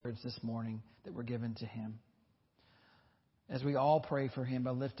this morning that were given to him. As we all pray for him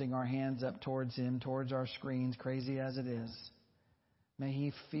by lifting our hands up towards him, towards our screens, crazy as it is, may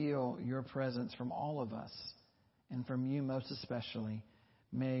he feel your presence from all of us and from you most especially.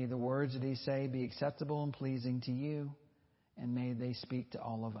 May the words that he say be acceptable and pleasing to you, and may they speak to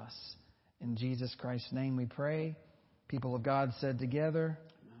all of us. In Jesus Christ's name we pray. People of God said together,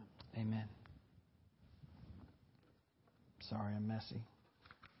 Amen. Sorry, I'm messy.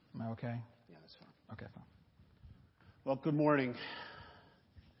 Am I okay? Yeah, that's fine. Okay, fine. Well, good morning.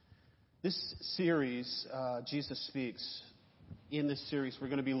 This series, Jesus Speaks, in this series we're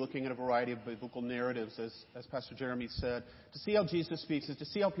going to be looking at a variety of biblical narratives, as Pastor Jeremy said. To see how Jesus speaks is to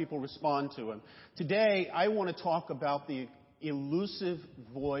see how people respond to him. Today, I want to talk about the elusive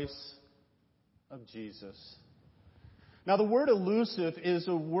voice of Jesus. Now, the word elusive is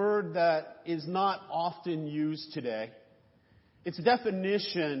a word that is not often used today. Its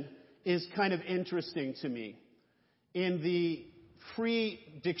definition is kind of interesting to me. In the free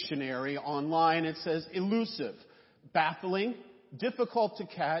dictionary online, it says elusive, baffling, difficult to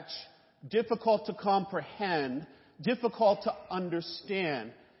catch, difficult to comprehend, difficult to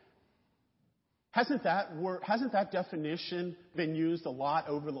understand. Hasn't that definition been used a lot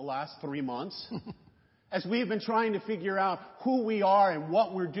over the last 3 months? As we've been trying to figure out who we are and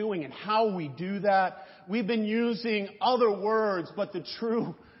what we're doing and how we do that, we've been using other words, but the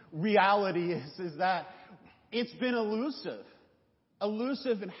true reality is that it's been elusive.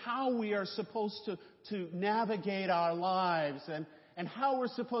 Elusive in how we are supposed to navigate our lives and how we're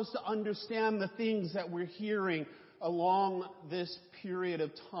supposed to understand the things that we're hearing along this period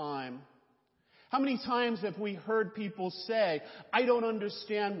of time. How many times have we heard people say, I don't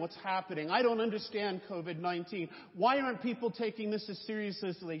understand what's happening. I don't understand COVID-19. Why aren't people taking this as serious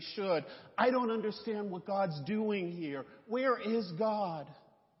as they should? I don't understand what God's doing here. Where is God?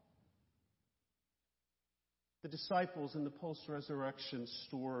 The disciples in the post-resurrection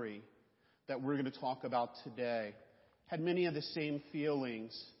story that we're going to talk about today had many of the same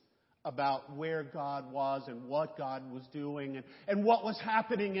feelings about where God was and what God was doing and what was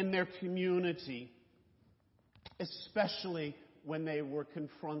happening in their community, especially when they were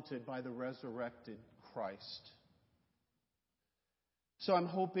confronted by the resurrected Christ. So I'm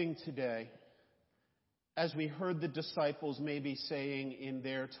hoping today, as we heard the disciples maybe saying in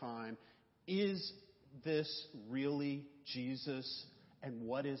their time, is this really Jesus, and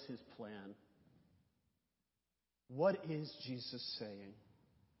what is his plan? What is Jesus saying?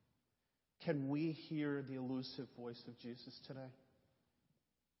 Can we hear the elusive voice of Jesus today?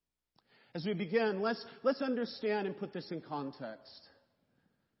 As we begin, let's understand and put this in context.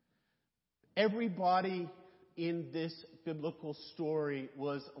 Everybody in this biblical story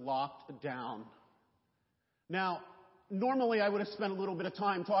was locked down. Now, normally I would have spent a little bit of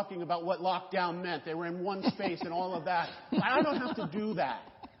time talking about what lockdown meant. They were in one space and all of that. But I don't have to do that.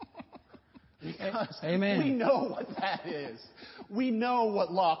 Because Amen. We know what that is. We know what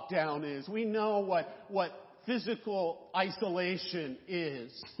lockdown is. We know what physical isolation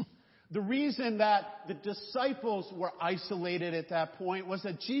is. The reason that the disciples were isolated at that point was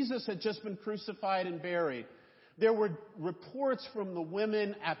that Jesus had just been crucified and buried. There were reports from the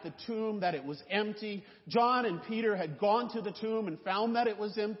women at the tomb that it was empty. John and Peter had gone to the tomb and found that it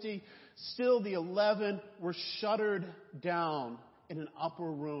was empty. Still, the 11 were shuttered down in an upper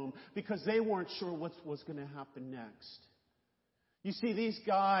room because they weren't sure what was going to happen next. You see, these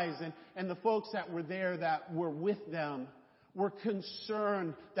guys and the folks that were there that were with them were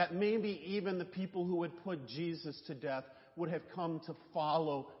concerned that maybe even the people who had put Jesus to death would have come to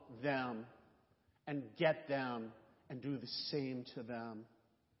follow them and get them and do the same to them.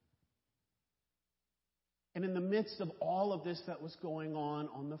 And in the midst of all of this that was going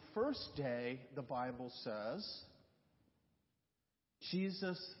on the first day, the Bible says,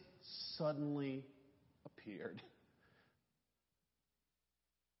 Jesus suddenly appeared.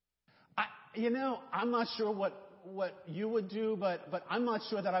 I'm not sure what you would do, but I'm not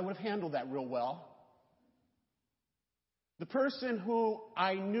sure that I would have handled that real well. The person who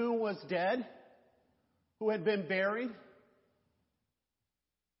I knew was dead, who had been buried,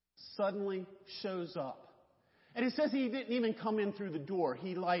 suddenly shows up. And it says he didn't even come in through the door.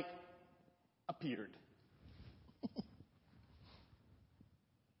 He appeared.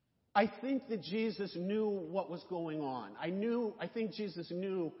 I think that Jesus knew what was going on. I think Jesus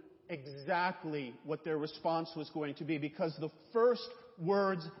knew exactly what their response was going to be, because the first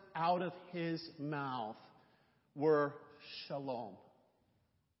words out of his mouth were shalom.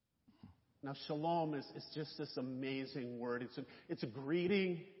 Now, shalom is just this amazing word. It's a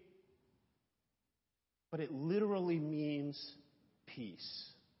greeting, but it literally means peace.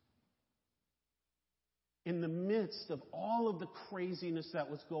 in the midst of all of the craziness that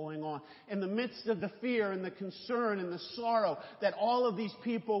was going on, in the midst of the fear and the concern and the sorrow that all of these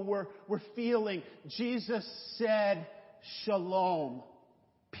people were feeling, Jesus said, "Shalom,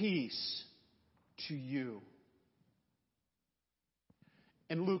 peace to you."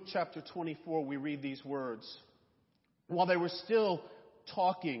 In Luke chapter 24, we read these words. While they were still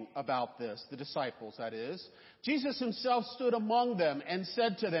talking about this, the disciples that is, Jesus himself stood among them and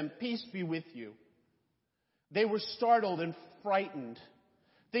said to them, "Peace be with you." They were startled and frightened,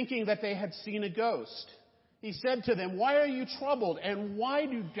 thinking that they had seen a ghost. He said to them, "Why are you troubled, and why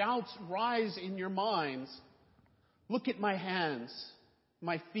do doubts rise in your minds? Look at my hands,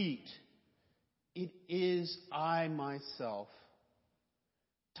 my feet. It is I myself.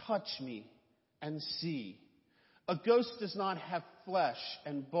 Touch me and see. A ghost does not have flesh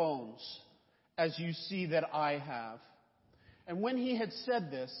and bones, as you see that I have." And when he had said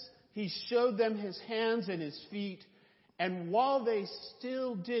this, he showed them his hands and his feet. And while they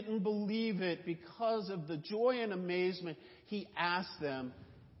still didn't believe it because of the joy and amazement, he asked them,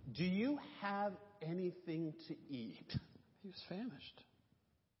 "Do you have anything to eat?" He was famished.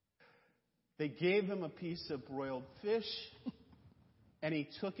 They gave him a piece of broiled fish, and he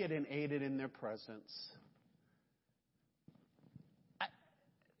took it and ate it in their presence.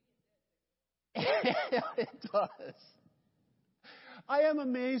 It does. I am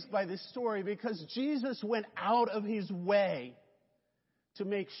amazed by this story because Jesus went out of his way to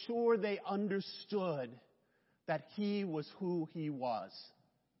make sure they understood that he was who he was.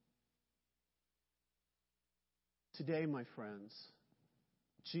 Today, my friends,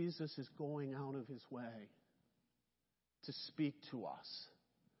 Jesus is going out of his way to speak to us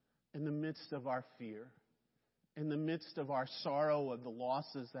in the midst of our fear, in the midst of our sorrow of the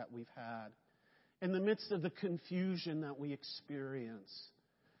losses that we've had, in the midst of the confusion that we experience.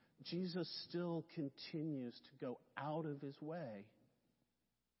 Jesus still continues to go out of his way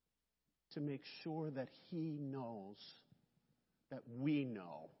to make sure that he knows that we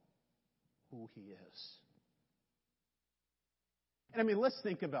know who he is. And I mean, let's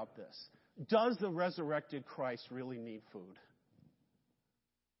think about this. Does the resurrected Christ really need food?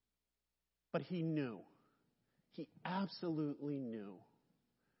 But he knew. He absolutely knew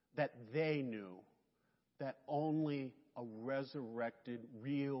that they knew that only a resurrected,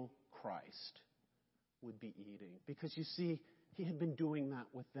 real Christ would be eating. Because you see, he had been doing that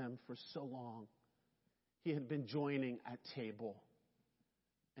with them for so long. He had been joining at table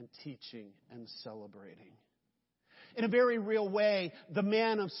and teaching and celebrating. In a very real way, the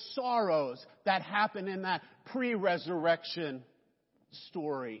man of sorrows that happened in that pre-resurrection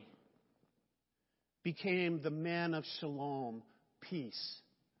story became the man of shalom, peace,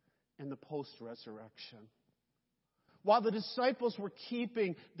 in the post-resurrection. While the disciples were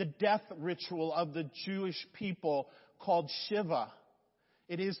keeping the death ritual of the Jewish people called Shiva,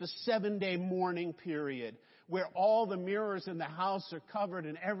 it is a 7-day mourning period where all the mirrors in the house are covered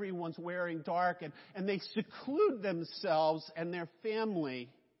and everyone's wearing dark and they seclude themselves and their family.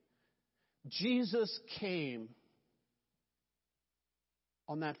 Jesus came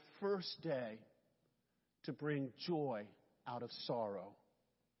on that first day to bring joy out of sorrow,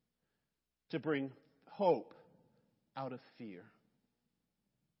 to bring hope out of fear.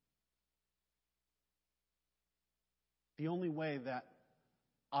 The only way that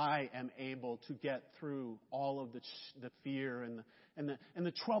I am able to get through all of the fear and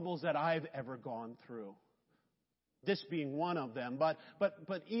the troubles that I've ever gone through, this being one of them, but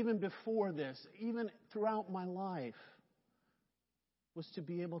even before this, even throughout my life, was to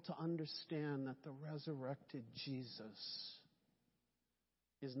be able to understand that the resurrected Jesus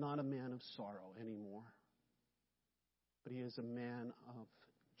is not a man of sorrow anymore, but he is a man of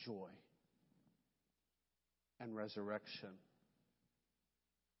joy and resurrection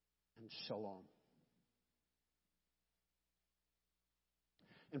and shalom.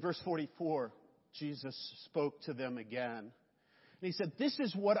 In verse 44, Jesus spoke to them again. And he said, "This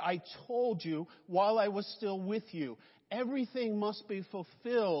is what I told you while I was still with you. Everything must be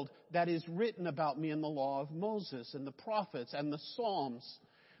fulfilled that is written about me in the law of Moses and the prophets and the Psalms."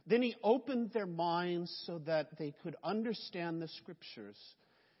 Then he opened their minds so that they could understand the scriptures.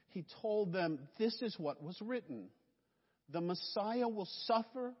 He told them, "This is what was written. The Messiah will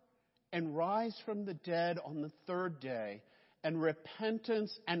suffer and rise from the dead on the third day, and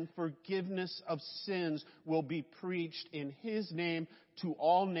repentance and forgiveness of sins will be preached in his name to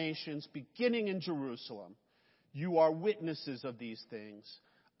all nations, beginning in Jerusalem. You are witnesses of these things.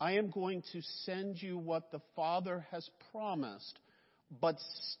 I am going to send you what the Father has promised, but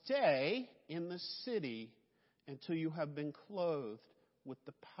stay in the city until you have been clothed with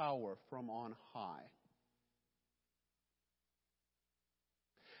the power from on high."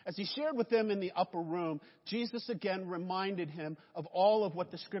 As he shared with them in the upper room, Jesus again reminded him of all of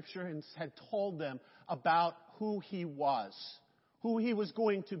what the Scripture had told them about who he was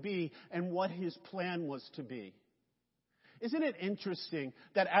going to be, and what his plan was to be. Isn't it interesting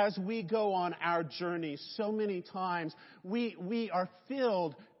that as we go on our journey, so many times we are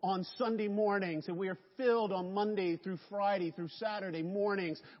filled on Sunday mornings, and we are filled on Monday through Friday through Saturday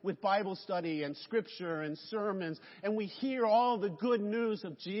mornings with Bible study and Scripture and sermons, and we hear all the good news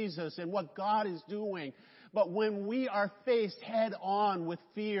of Jesus and what God is doing. But when we are faced head on with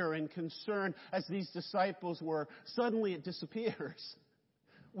fear and concern, as these disciples were, suddenly it disappears.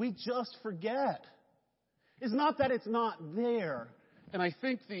 We just forget. It's not that it's not there. And I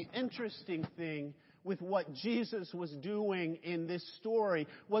think the interesting thing with what Jesus was doing in this story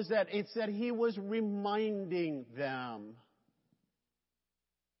was that it said he was reminding them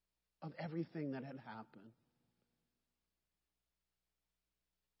of everything that had happened.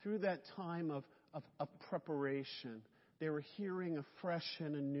 Through that time of preparation, they were hearing afresh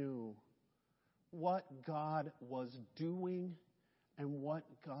and anew what God was doing and what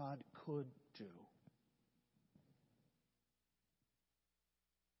God could do.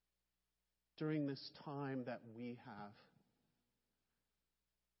 During this time that we have,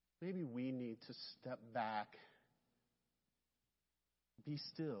 maybe we need to step back, be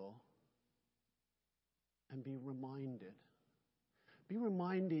still, and be reminded. Be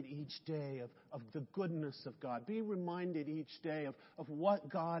reminded each day of the goodness of God. Be reminded each day of what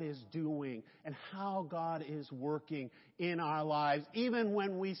God is doing and how God is working in our lives, even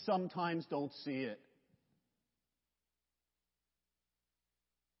when we sometimes don't see it.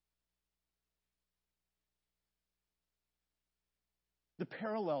 The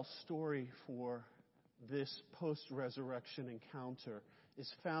parallel story for this post-resurrection encounter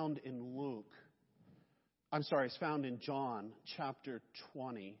is found in it's found in John chapter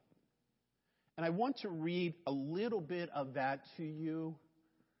 20. And I want to read a little bit of that to you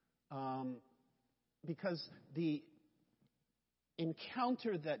because the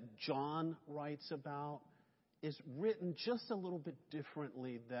encounter that John writes about is written just a little bit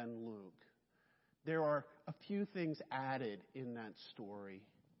differently than Luke. There are a few things added in that story.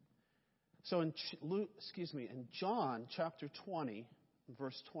 So in John chapter 20,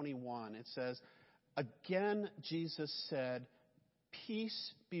 verse 21, it says, "Again Jesus said,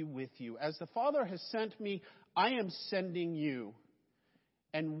 'Peace be with you. As the Father has sent me, I am sending you.'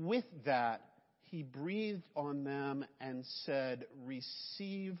 And with that, he breathed on them and said,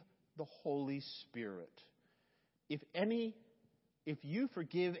 'Receive the Holy Spirit. If you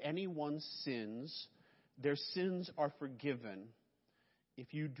forgive anyone's sins, their sins are forgiven.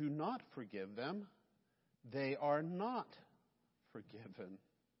 If you do not forgive them, they are not forgiven.'"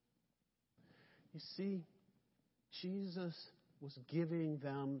 You see, Jesus was giving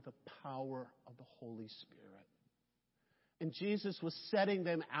them the power of the Holy Spirit. And Jesus was setting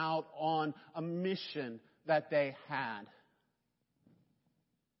them out on a mission that they had.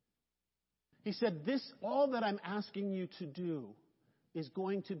 He said, all that I'm asking you to do is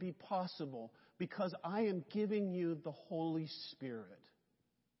going to be possible because I am giving you the Holy Spirit.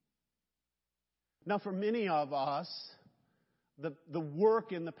 Now, for many of us, the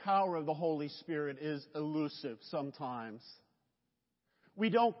work and the power of the Holy Spirit is elusive sometimes. We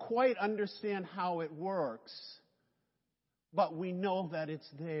don't quite understand how it works, but we know that it's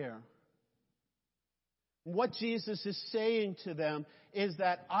there. What Jesus is saying to them is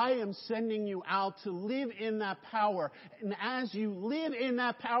that I am sending you out to live in that power. And as you live in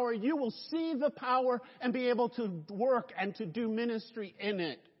that power, you will see the power and be able to work and to do ministry in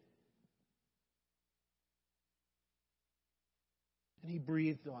it. And he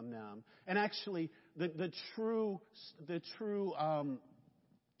breathed on them. And actually, the true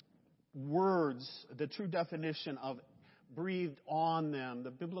words, the true definition of breathed on them, the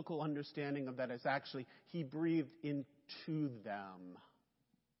biblical understanding of that is actually he breathed into them.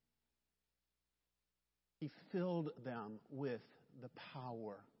 He filled them with the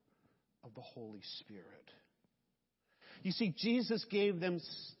power of the Holy Spirit. You see, Jesus gave them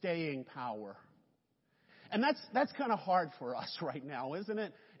staying power. And that's kind of hard for us right now, isn't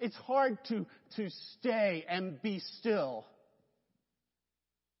it? It's hard to stay and be still.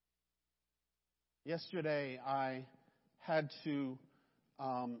 Yesterday, I had to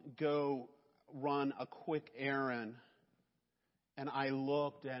go run a quick errand, and I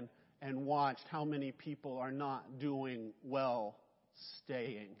looked and watched how many people are not doing well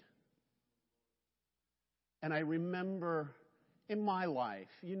staying. And I remember in my life,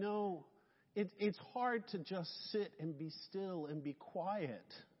 it's hard to just sit and be still and be quiet.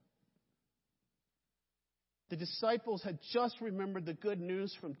 The disciples had just remembered the good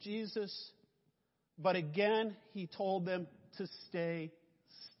news from Jesus, but again, he told them to stay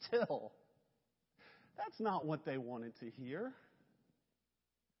still. That's not what they wanted to hear.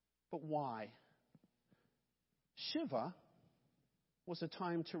 But why? Shiva was a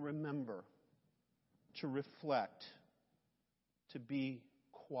time to remember, to reflect, to be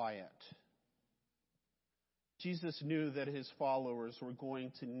quiet. Jesus knew that his followers were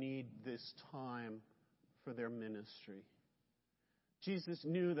going to need this time for their ministry. Jesus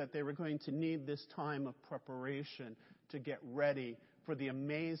knew that they were going to need this time of preparation to get ready for the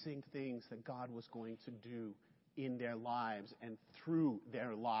amazing things that God was going to do in their lives and through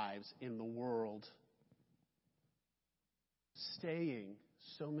their lives in the world. Staying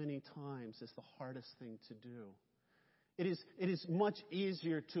so many times is the hardest thing to do. It is much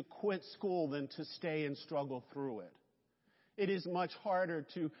easier to quit school than to stay and struggle through it. It is much harder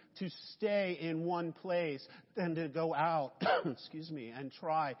to stay in one place than to go out, and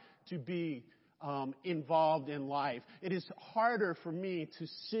try to be involved in life. It is harder for me to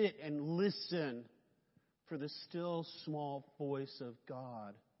sit and listen for the still small voice of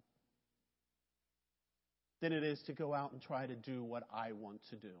God than it is to go out and try to do what I want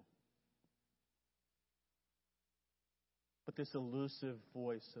to do. But this elusive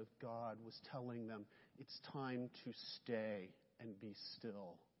voice of God was telling them, it's time to stay and be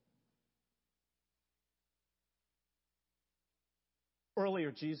still.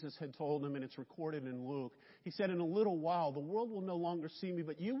 Earlier, Jesus had told them, and it's recorded in Luke, he said, in a little while, the world will no longer see me,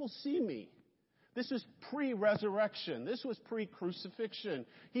 but you will see me. This is pre-resurrection. This was pre-crucifixion.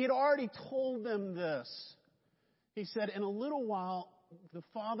 He had already told them this. He said, in a little while, the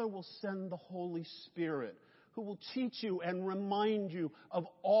Father will send the Holy Spirit, who will teach you and remind you of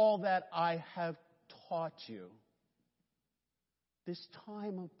all that I have taught you. This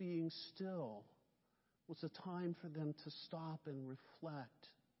time of being still was a time for them to stop and reflect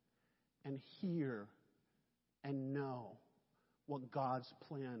and hear and know what God's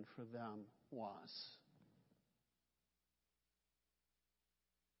plan for them was.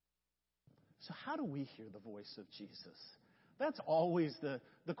 So how do we hear the voice of Jesus? That's always the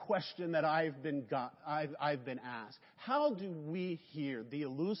question that I've been asked. How do we hear the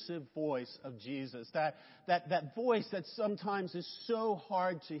elusive voice of Jesus? That voice that sometimes is so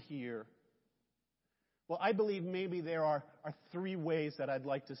hard to hear. Well, I believe maybe there are three ways that I'd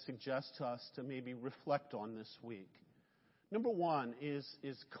like to suggest to us to maybe reflect on this week. Number one is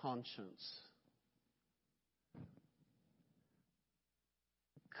conscience.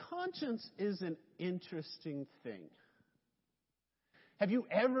 Conscience is an interesting thing. Have you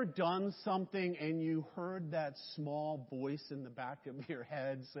ever done something and you heard that small voice in the back of your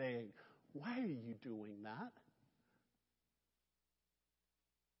head saying, why are you doing that?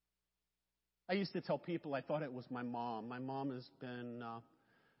 I used to tell people I thought it was my mom. My mom has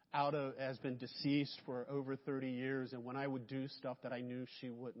been deceased for over 30 years, and when I would do stuff that I knew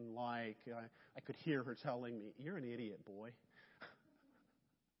she wouldn't like, I could hear her telling me, "You're an idiot, boy.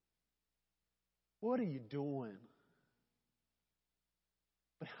 What are you doing?"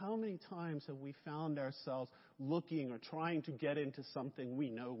 But how many times have we found ourselves looking or trying to get into something we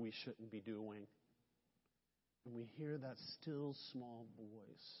know we shouldn't be doing? And we hear that still small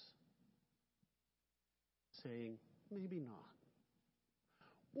voice saying, maybe not.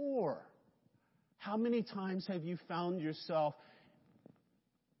 Or, how many times have you found yourself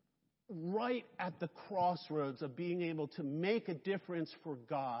right at the crossroads of being able to make a difference for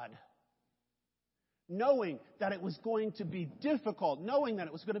God, knowing that it was going to be difficult, knowing that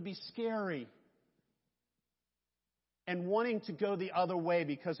it was going to be scary, and wanting to go the other way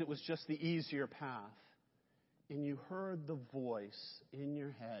because it was just the easier path? And you heard the voice in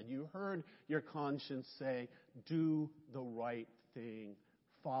your head. You heard your conscience say, do the right thing.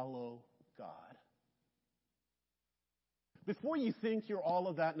 Follow God. Before you think you're all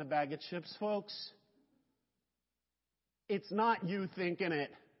of that in a bag of chips, folks, it's not you thinking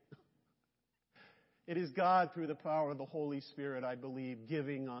it. It is God, through the power of the Holy Spirit, I believe,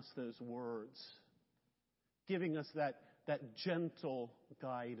 giving us those words, giving us that gentle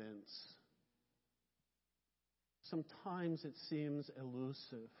guidance. Sometimes it seems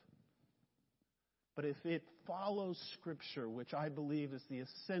elusive. But if it follows Scripture, which I believe is the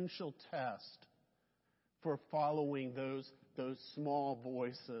essential test for following those small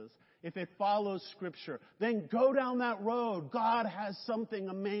voices, if it follows Scripture, then go down that road. God has something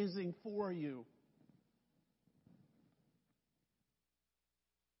amazing for you.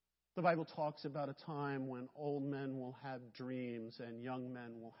 The Bible talks about a time when old men will have dreams and young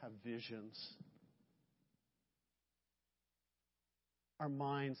men will have visions. Our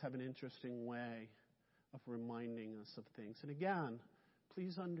minds have an interesting way of reminding us of things. And again,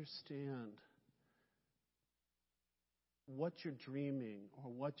 please understand what you're dreaming or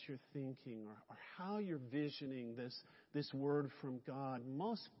what you're thinking or how you're visioning this word from God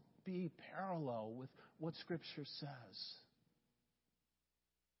must be parallel with what Scripture says.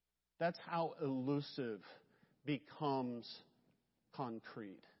 That's how elusive becomes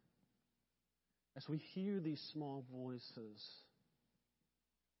concrete. As we hear these small voices,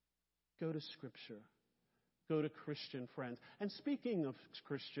 go to Scripture. Go to Christian friends. And speaking of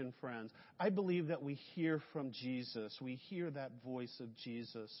Christian friends, I believe that we hear from Jesus. We hear that voice of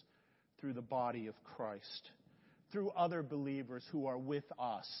Jesus through the body of Christ, through other believers who are with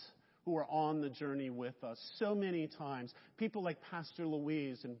us, who are on the journey with us. So many times, people like Pastor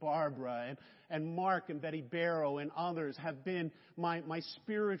Louise and Barbara and Mark and Betty Barrow and others have been my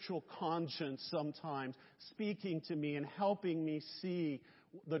spiritual conscience sometimes, speaking to me and helping me see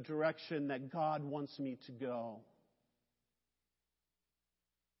the direction that God wants me to go.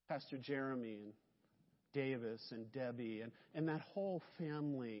 Pastor Jeremy and Davis and Debbie and that whole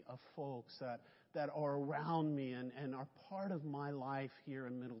family of folks that are around me and are part of my life here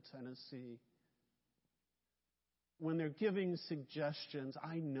in Middle Tennessee. When they're giving suggestions,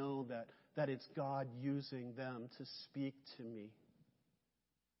 I know that it's God using them to speak to me.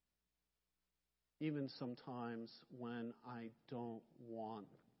 Even sometimes when I don't want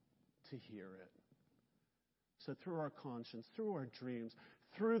to hear it. So through our conscience, through our dreams,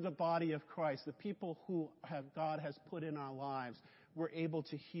 through the body of Christ, the people who God has put in our lives, we're able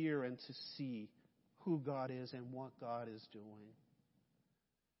to hear and to see who God is and what God is doing.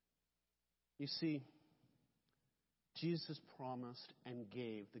 You see, Jesus promised and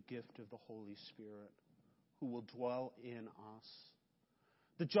gave the gift of the Holy Spirit who will dwell in us.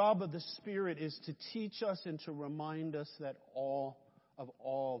 The job of the Spirit is to teach us and to remind us that all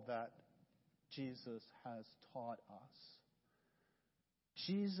that Jesus has taught us.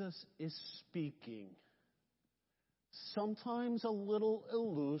 Jesus is speaking. Sometimes a little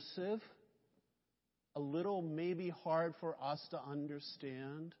elusive, a little maybe hard for us to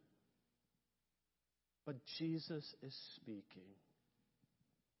understand, but Jesus is speaking.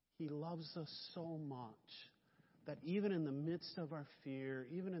 He loves us so much that even in the midst of our fear,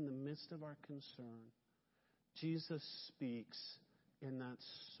 even in the midst of our concern, Jesus speaks in that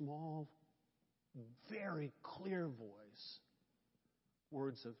small, very clear voice,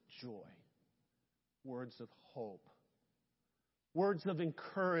 words of joy, words of hope, words of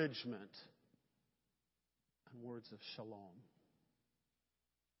encouragement, and words of shalom.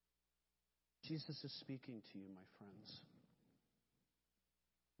 Jesus is speaking to you, my friends.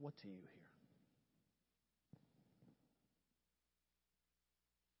 What do you hear?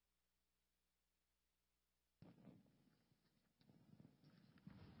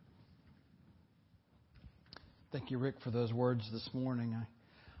 Thank you, Rick, for those words this morning. I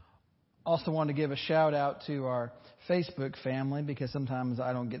also want to give a shout out to our Facebook family because sometimes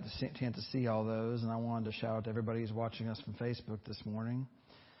I don't get the chance to see all those, and I wanted to shout out to everybody who's watching us from Facebook this morning.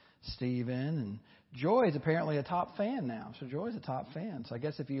 Stephen and Joy is apparently a top fan now. So Joy's a top fan. So I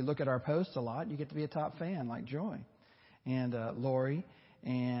guess if you look at our posts a lot, you get to be a top fan like Joy. And Lori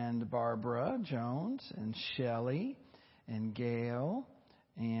and Barbara Jones and Shelley and Gail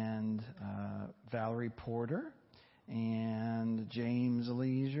and Valerie Porter and James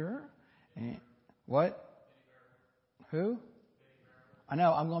Leisure. And what? Who? I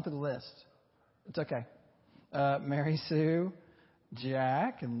know. I'm going through the list. It's okay. Mary Sue,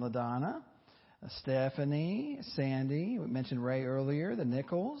 Jack and LaDonna, Stephanie, Sandy. We mentioned Ray earlier. The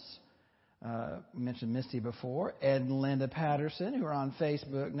Nichols. We mentioned Misty before. Ed and Linda Patterson, who are on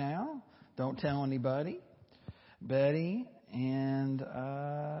Facebook now. Don't tell anybody. Betty and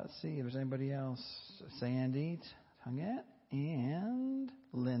let's see if there's anybody else. Sandy Tungette and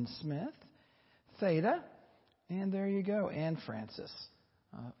Lynn Smith, Theta, and there you go. And Francis.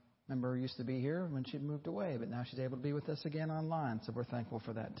 Remember, used to be here when she moved away, but now she's able to be with us again online. So we're thankful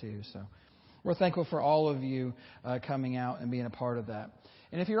for that too. So we're thankful for all of you coming out and being a part of that.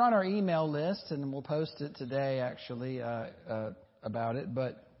 And if you're on our email list, and we'll post it today actually about it,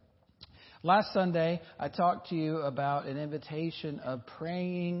 but last Sunday I talked to you about an invitation of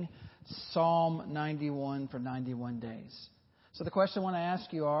praying Psalm 91 for 91 days. So the question I want to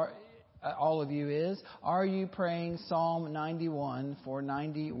ask you all of you is, are you praying Psalm 91 for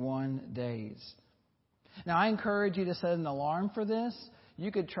 91 days? Now, I encourage you to set an alarm for this.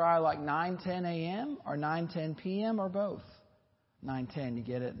 You could try like 9:10 a.m. or 9:10 p.m. or both. 9:10, you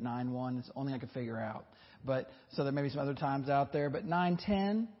get it? 9:1, it's the only I could figure out. But so there may be some other times out there, but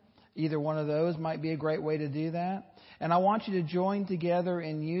 9:10, Either one of those might be a great way to do that. And I want you to join together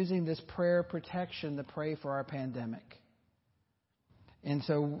in using this prayer protection to pray for our pandemic. And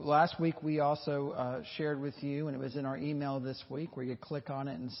so last week we also shared with you, and it was in our email this week where you click on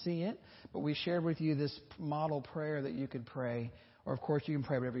it and see it, but we shared with you this model prayer that you could pray. Or, of course, you can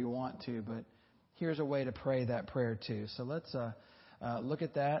pray whatever you want to, but here's a way to pray that prayer too. So let's look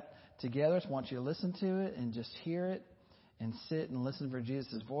at that together. I just want you to listen to it and just hear it and sit and listen for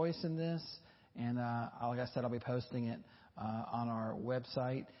Jesus' voice in this. And like I said, I'll be posting it on our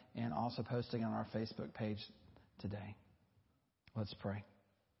website and also posting on our Facebook page today. Let's pray.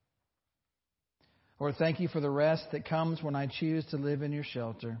 Lord, thank you for the rest that comes when I choose to live in your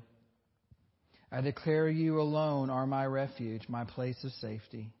shelter. I declare you alone are my refuge, my place of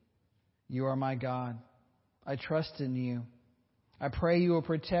safety. You are my God. I trust in you. I pray you will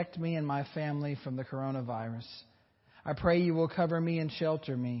protect me and my family from the coronavirus. I pray you will cover me and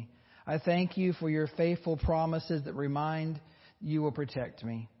shelter me. I thank you for your faithful promises that remind you will protect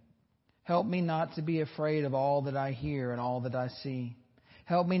me. Help me not to be afraid of all that I hear and all that I see.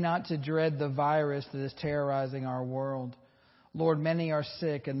 Help me not to dread the virus that is terrorizing our world. Lord, many are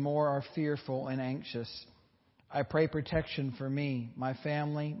sick and more are fearful and anxious. I pray protection for me, my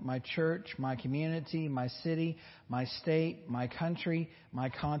family, my church, my community, my city, my state, my country, my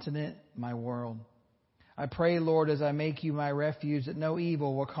continent, my world. I pray, Lord, as I make you my refuge, that no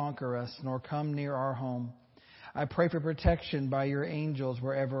evil will conquer us nor come near our home. I pray for protection by your angels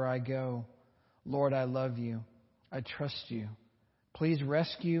wherever I go. Lord, I love you. I trust you. Please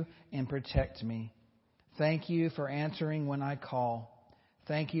rescue and protect me. Thank you for answering when I call.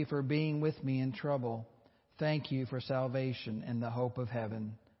 Thank you for being with me in trouble. Thank you for salvation and the hope of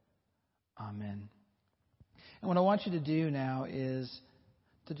heaven. Amen. And what I want you to do now is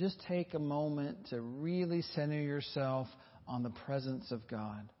to just take a moment to really center yourself on the presence of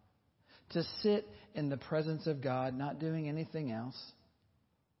God. To sit in the presence of God, not doing anything else.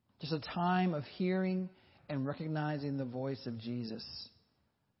 Just a time of hearing and recognizing the voice of Jesus.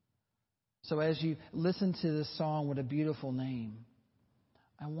 So as you listen to this song, What a Beautiful Name,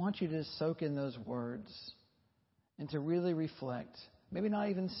 I want you to soak in those words and to really reflect. Maybe not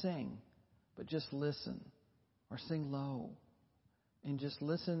even sing, but just listen or sing low. And just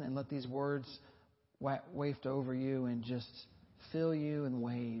listen and let these words waft over you and just fill you in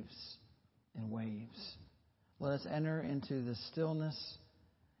waves and waves. Let us enter into the stillness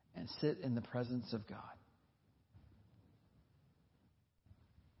and sit in the presence of God.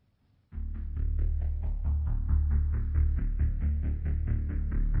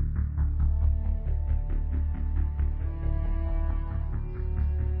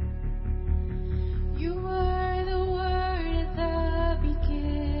 You were the Word at the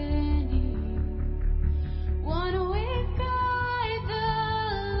beginning, one with God, the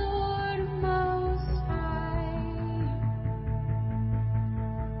Lord Most High.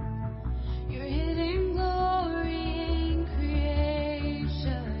 Your hidden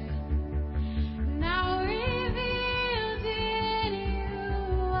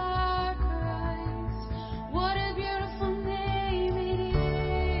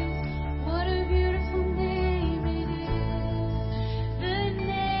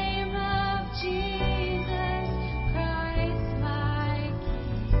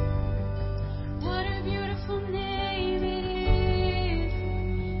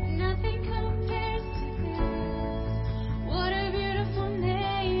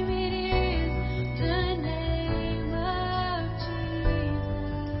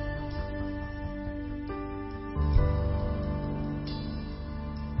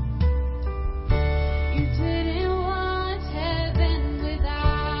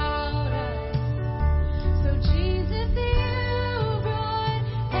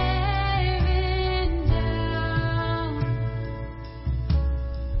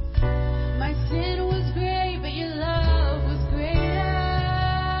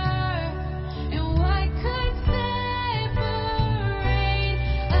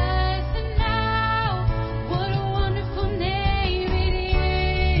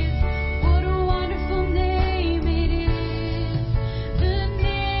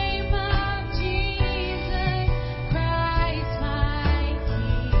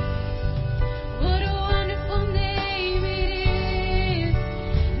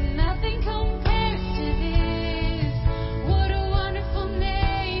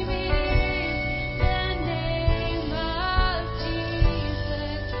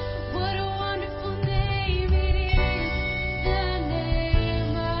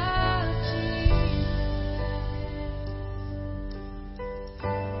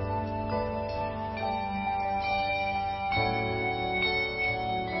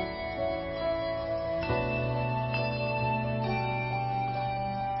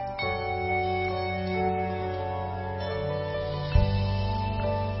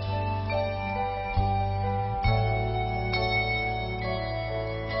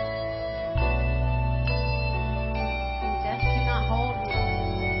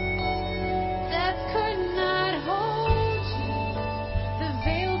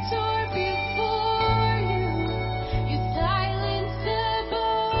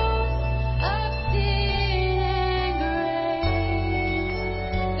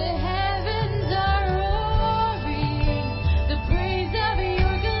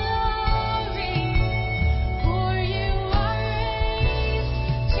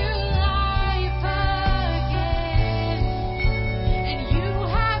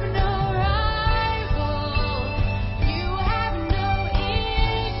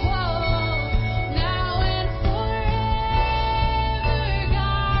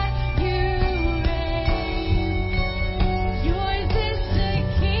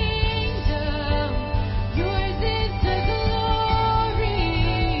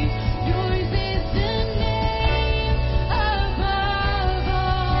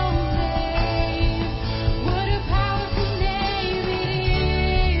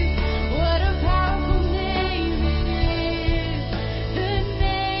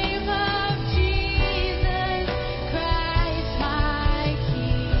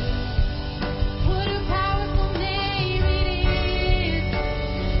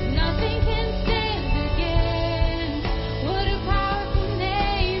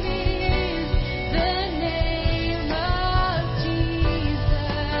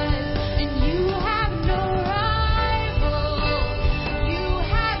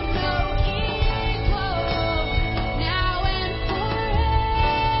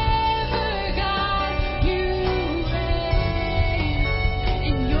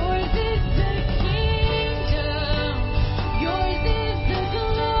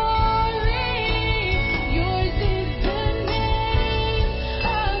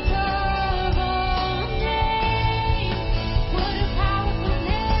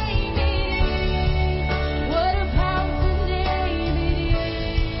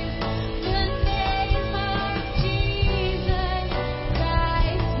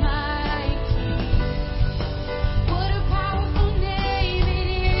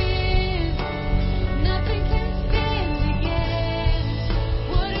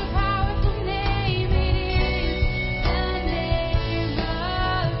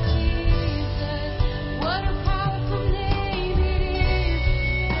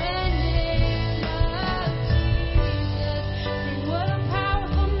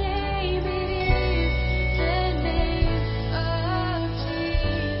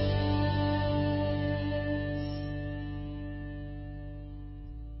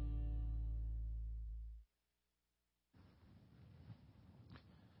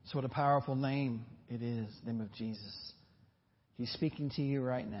So what a powerful name it is, the name of Jesus. He's speaking to you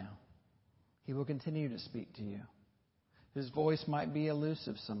right now. He will continue to speak to you. His voice might be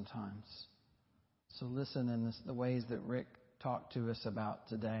elusive sometimes. So listen in the ways that Rick talked to us about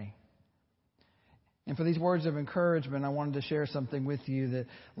today. And for these words of encouragement, I wanted to share something with you that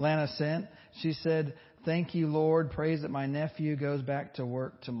Lana sent. She said, "Thank you, Lord. Praise that my nephew goes back to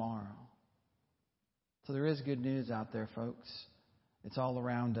work tomorrow." So there is good news out there, folks. It's all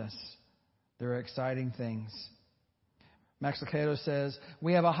around us. There are exciting things. Max Lucado says,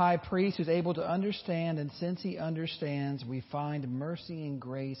 "We have a high priest who's able to understand, and since he understands, we find mercy and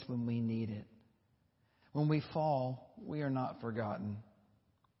grace when we need it. When we fall, we are not forgotten.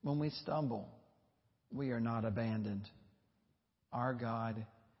 When we stumble, we are not abandoned. Our God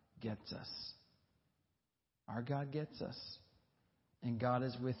gets us." Our God gets us. And God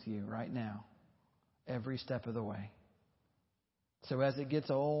is with you right now, every step of the way. So as it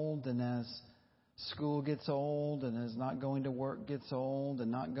gets old, and as school gets old, and as not going to work gets old,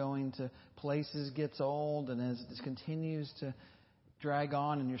 and not going to places gets old, and as this continues to drag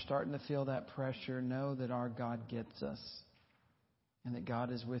on and you're starting to feel that pressure, know that our God gets us and that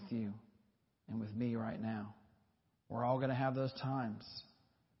God is with you and with me right now. We're all going to have those times.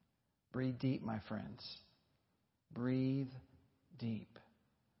 Breathe deep, my friends. Breathe deep.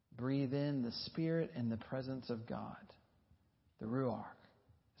 Breathe in the Spirit and the presence of God. The Ruach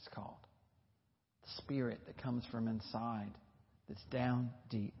is called. The Spirit that comes from inside, that's down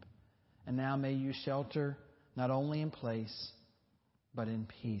deep. And now may you shelter not only in place, but in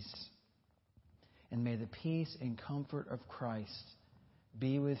peace. And may the peace and comfort of Christ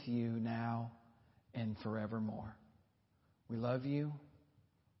be with you now and forevermore. We love you.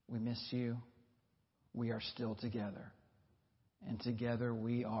 We miss you. We are still together. And together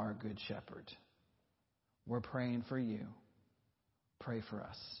we are Good Shepherd. We're praying for you. Pray for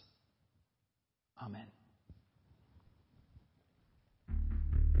us. Amen.